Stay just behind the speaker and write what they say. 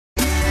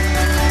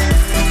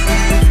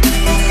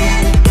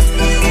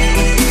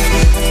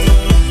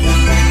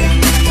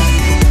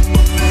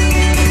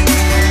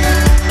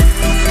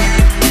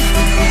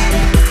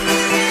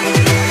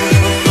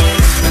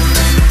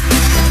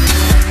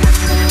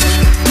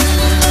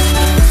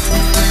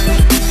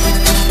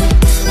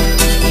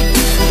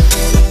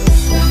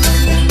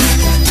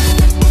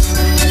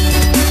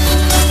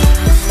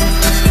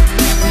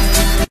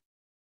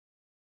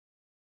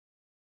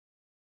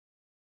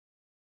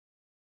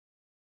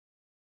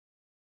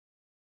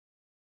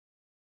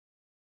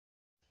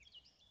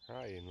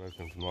Hi and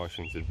welcome to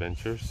Martian's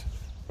Adventures.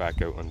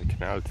 Back out on the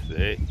canal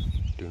today,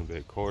 doing a bit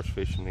of coarse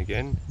fishing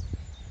again,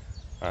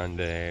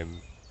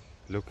 and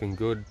looking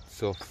good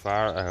so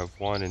far. I have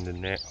one in the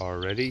net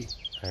already.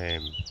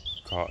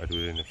 Caught it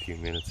within a few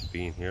minutes of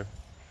being here.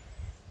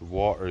 The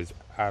water is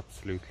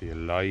absolutely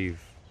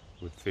alive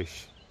with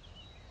fish.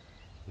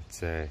 It's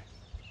they're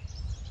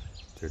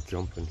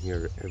jumping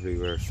here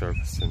everywhere,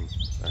 surfacing.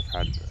 I've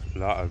had a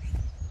lot of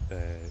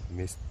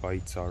missed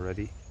bites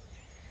already.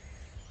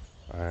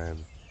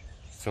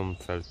 Some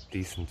felt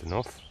decent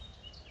enough,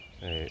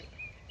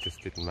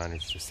 just didn't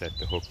manage to set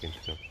the hook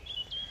into them.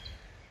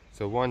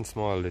 So one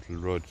small little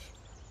rod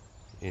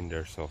in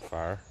there so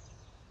far,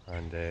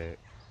 and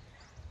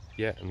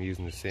yeah, I'm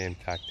using the same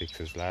tactics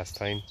as last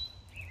time.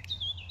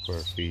 We're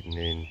feeding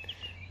in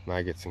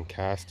maggots and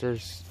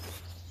casters,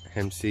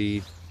 hemp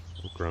seed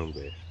and ground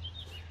bait.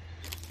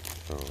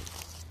 So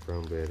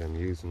ground bait I'm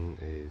using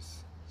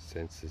is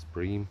Senses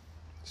bream,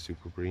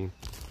 super bream,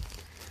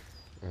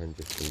 and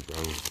just some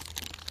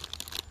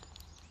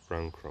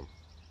brown crumb.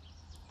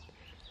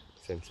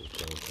 Senses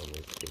brown crumb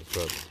is good as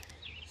well.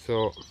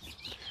 So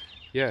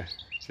yeah,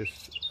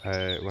 just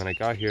when I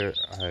got here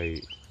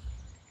I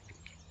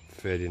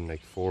fed in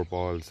like 4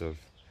 balls of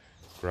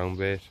ground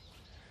bait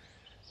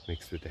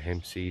mixed with the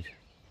hemp seed.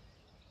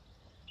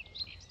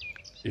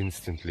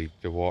 Instantly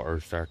the water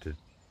started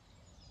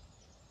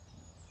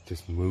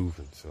just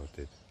moving, so it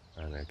did,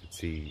 and I could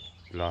see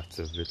lots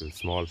of little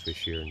small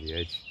fish here on the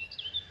edge.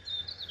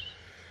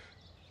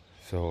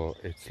 So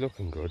it's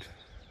looking good.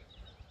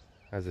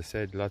 As I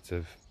said, lots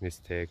of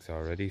mistakes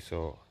already,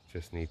 so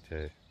just need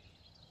to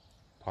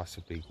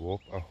possibly go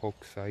up a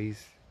hook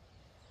size,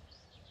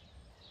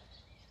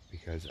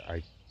 because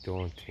I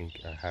don't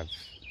think I have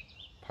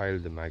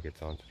piled the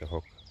maggots onto the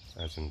hook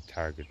as in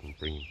target and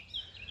bream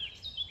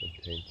and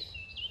tench.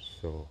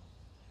 So,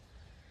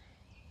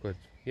 but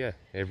yeah,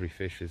 every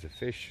fish is a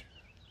fish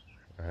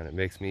and it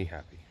makes me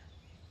happy.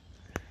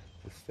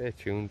 So stay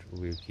tuned,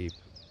 we'll keep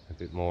a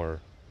bit more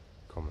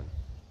coming.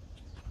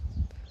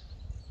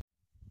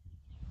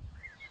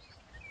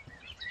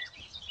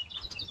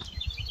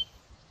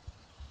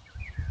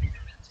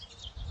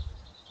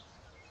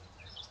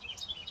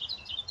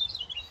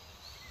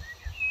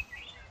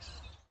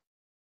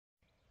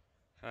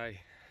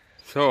 Hi.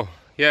 So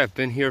yeah, I've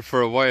been here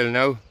for a while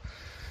now.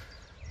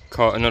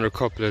 Caught another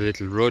couple of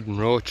little rudd and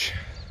roach,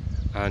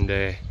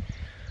 and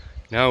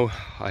now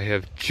I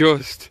have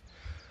just,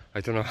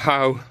 I don't know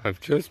how, I've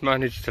just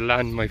managed to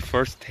land my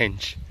first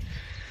tench.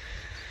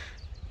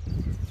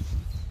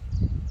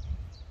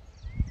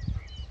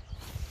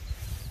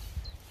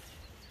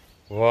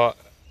 What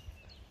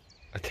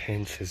a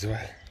tench as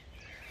well.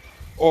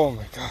 Oh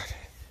my god,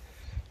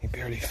 he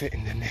barely fit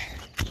in the net.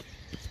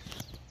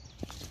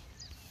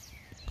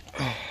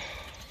 Oh.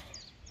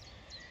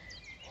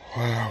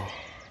 Wow.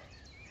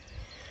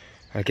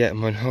 I'll get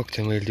him unhooked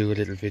and we'll do a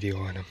little video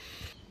on him.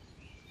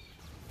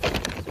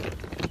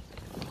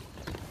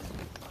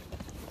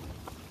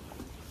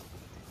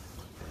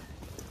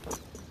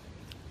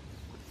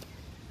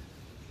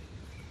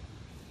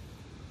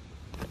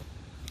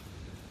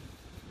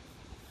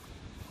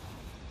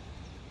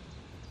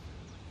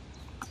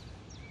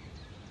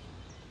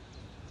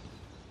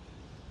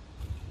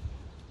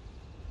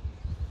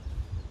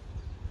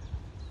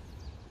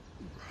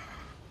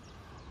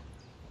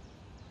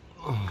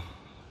 Oh,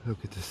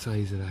 look at the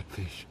size of that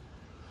fish.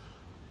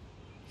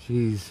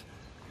 She's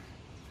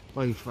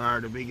by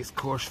far the biggest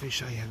coarse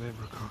fish I have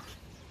ever caught.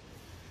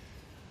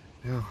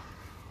 Now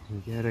we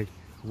get a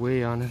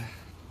weigh on it,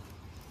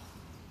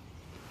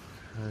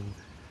 and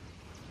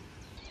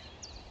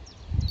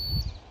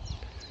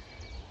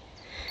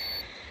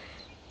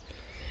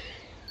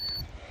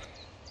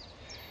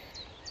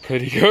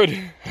pretty good.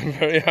 I'm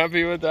very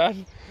happy with that.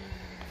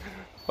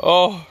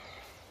 Oh.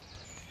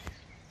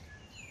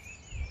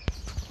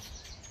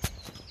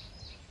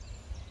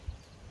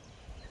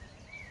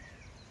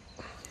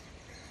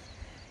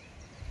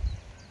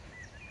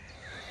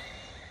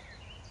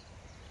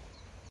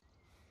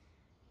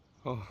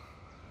 Oh,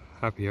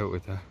 happy out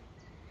with that.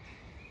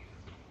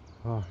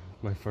 Oh,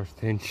 my first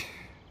tench.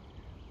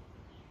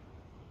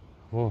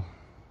 Oh,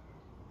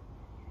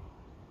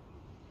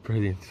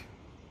 brilliant.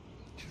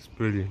 Just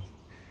brilliant.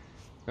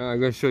 Now I'm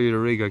going to show you the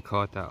rig I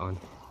caught that on.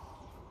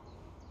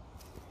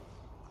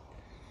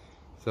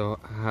 So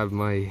I have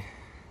my,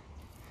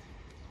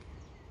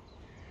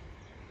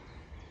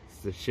 it's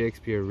the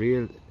Shakespeare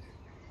Reel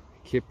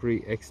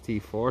Kipri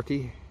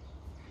XT40.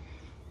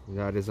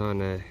 That is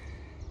on a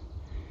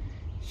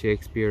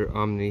Shakespeare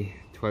Omni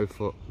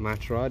 12-foot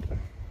match rod,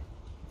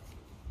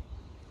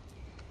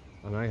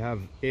 and I have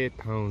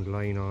 8-pound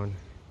line on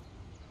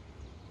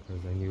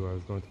because I knew I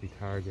was going to be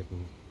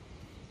targeting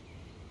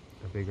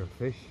a bigger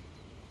fish.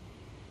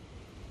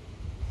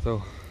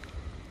 So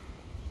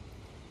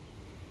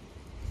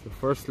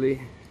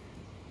firstly,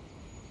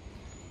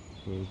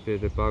 a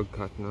bit of bog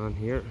cotton on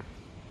here.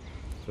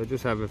 So I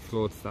just have a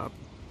float stop.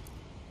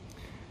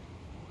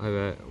 I have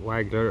a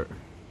Waggler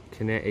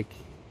Kinetic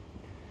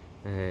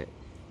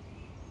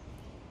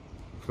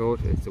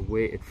float. It's a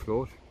weighted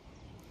float.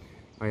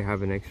 I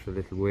have an extra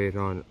little weight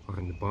on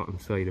the bottom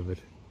side of it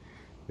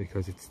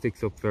because it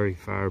sticks up very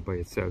far by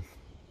itself.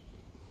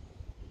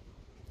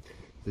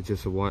 It's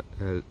just a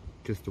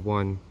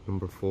one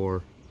number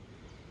 4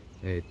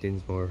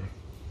 Dinsmore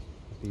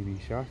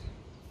BB shot.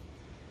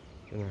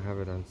 Then I have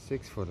it on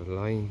 6 foot of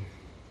line,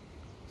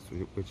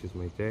 which is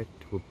my depth,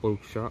 to a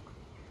bulk shot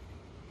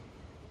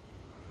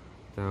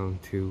down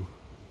to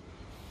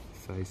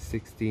size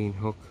 16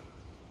 hook.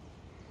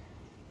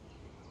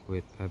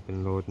 I've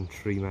been loading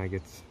 3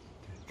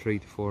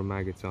 to 4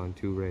 maggots on,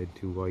 2 red,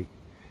 2 white,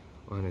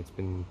 and it's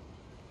been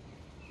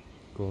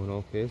going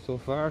okay so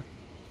far.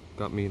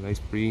 Got me a nice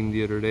bream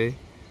the other day,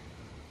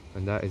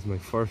 and that is my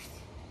first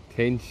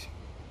tench,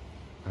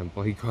 and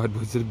by God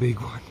was it a big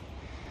one.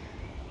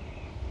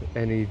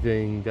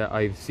 Anything that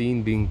I've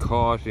seen being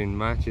caught in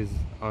matches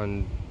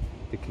on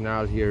the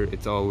canal here,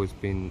 it's always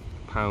been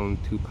 £1,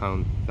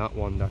 £2, not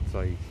one that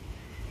size.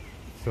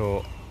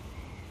 So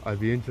I'll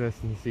be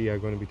interested to see. I'm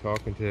going to be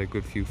talking to a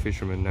good few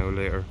fishermen now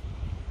later,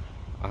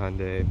 and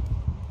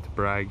to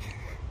brag,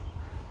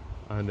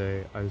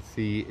 and I'll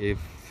see if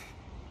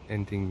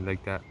anything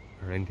like that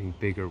or anything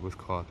bigger was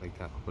caught like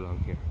that up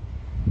along here.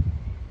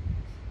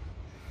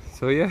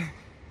 So yeah,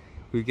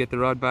 we'll get the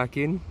rod back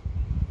in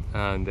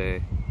and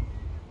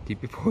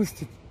keep you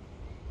posted.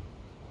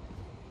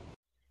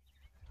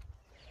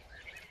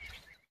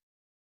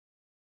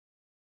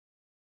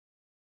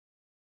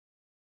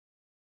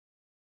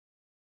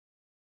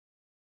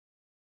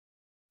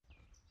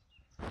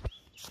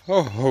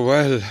 Oh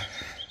well,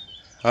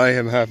 I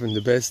am having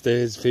the best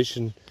days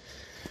fishing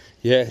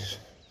yet.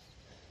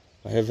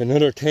 I have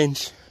another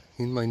tench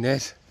in my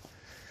net.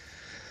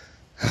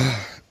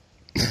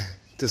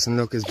 Doesn't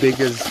look as big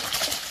as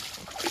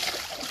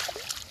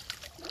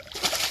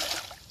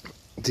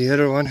the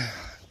other one.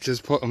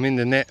 Just put him in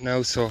the net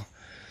now, so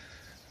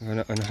I'm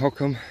gonna unhook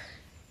him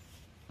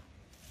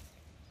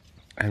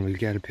and we'll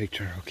get a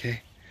picture,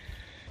 okay?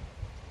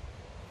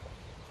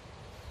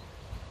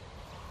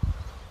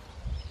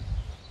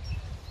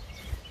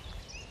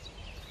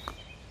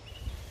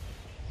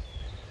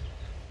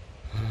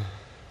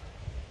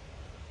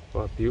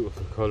 What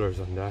beautiful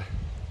colours on that.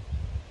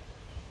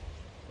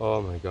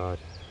 Oh my God.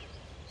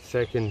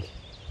 Second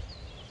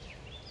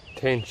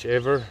tench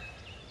ever.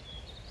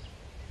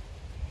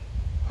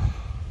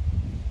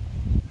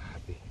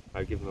 Happy.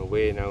 I'll give him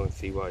away now and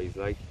see what he's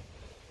like.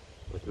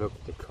 But look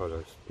at the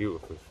colours.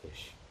 Beautiful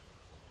fish.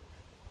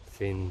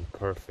 Fin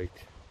perfect.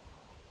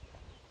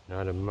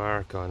 Not a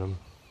mark on him.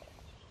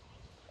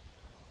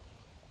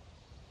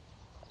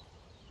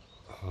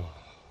 Oh.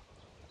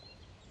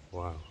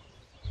 Wow.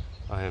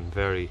 I am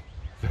very,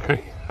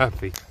 very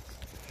happy.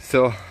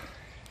 So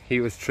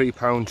he was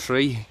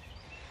 £3.3,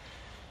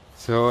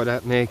 so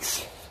that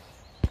makes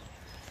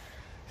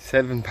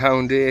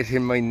 £7.8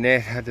 in my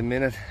net at the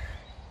minute,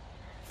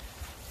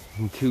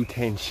 and 2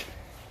 tench.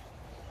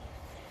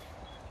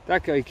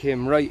 That guy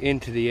came right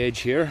into the edge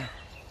here.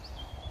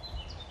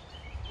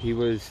 He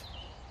was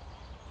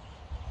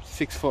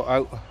 6 foot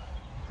out,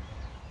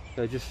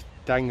 so I just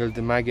dangled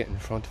the maggot in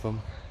front of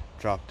him,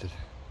 dropped it,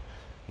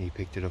 and he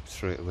picked it up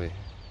straight away.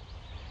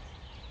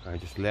 I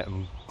just let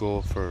him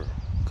go for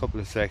a couple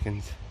of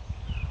seconds,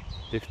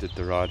 lifted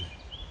the rod,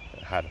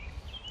 and had him.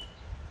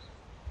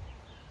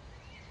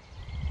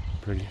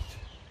 Brilliant.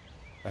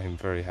 I am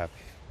very happy.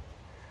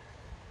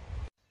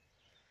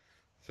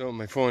 So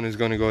my phone is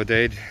going to go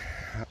dead.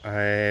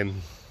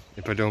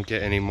 If I don't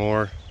get any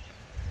more,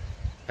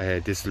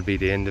 this will be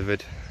the end of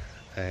it.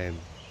 I've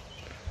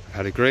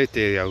had a great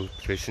day out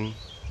fishing.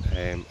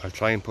 I'll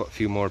try and put a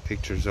few more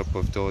pictures up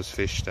of those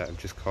fish that I've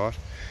just caught.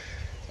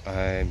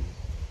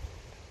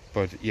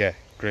 But yeah,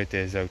 great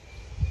days out.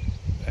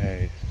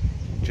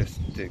 Just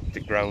the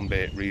ground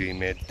bait really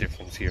made a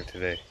difference here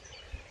today.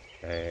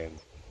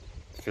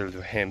 Filled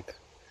with hemp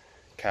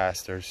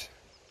casters,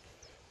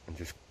 and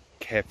just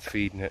kept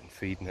feeding it and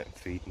feeding it and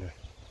feeding it.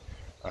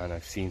 And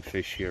I've seen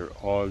fish here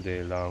all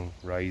day long,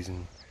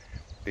 rising.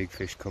 Big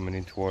fish coming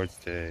in towards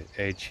the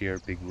edge here,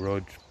 big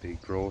rudd,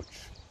 big roach,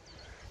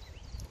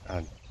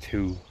 and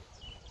 2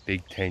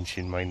 big tench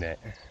in my net.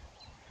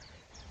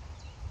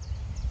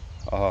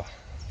 Oh,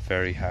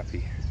 very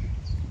happy.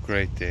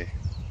 Great day.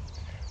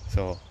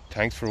 So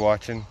thanks for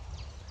watching.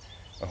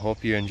 I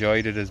hope you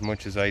enjoyed it as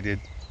much as I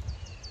did,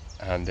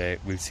 and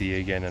we'll see you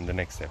again in the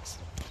next episode.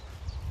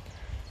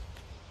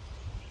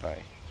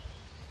 Bye.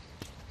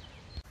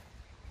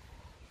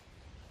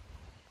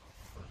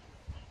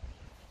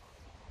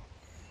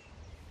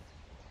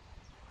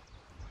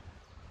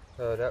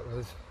 So that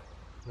was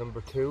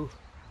number 2.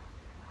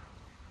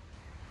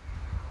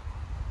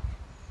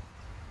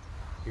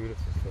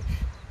 Beautiful fish.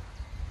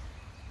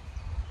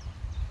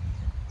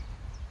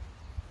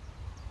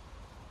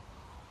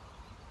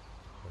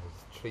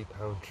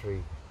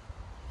 £3.3.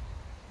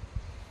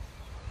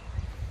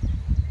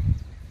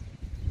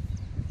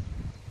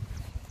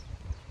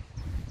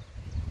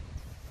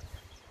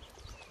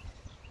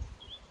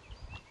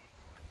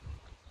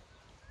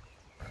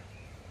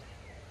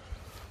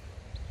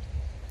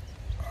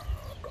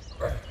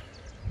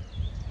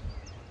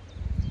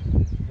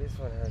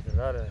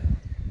 lot of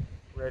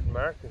red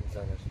markings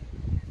on it.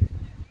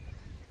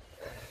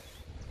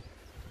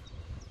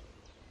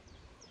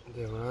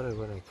 They were on it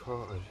when I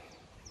caught it,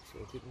 so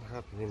it didn't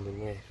happen in the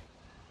net.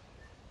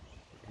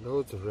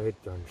 Loads of red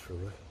gone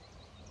through it.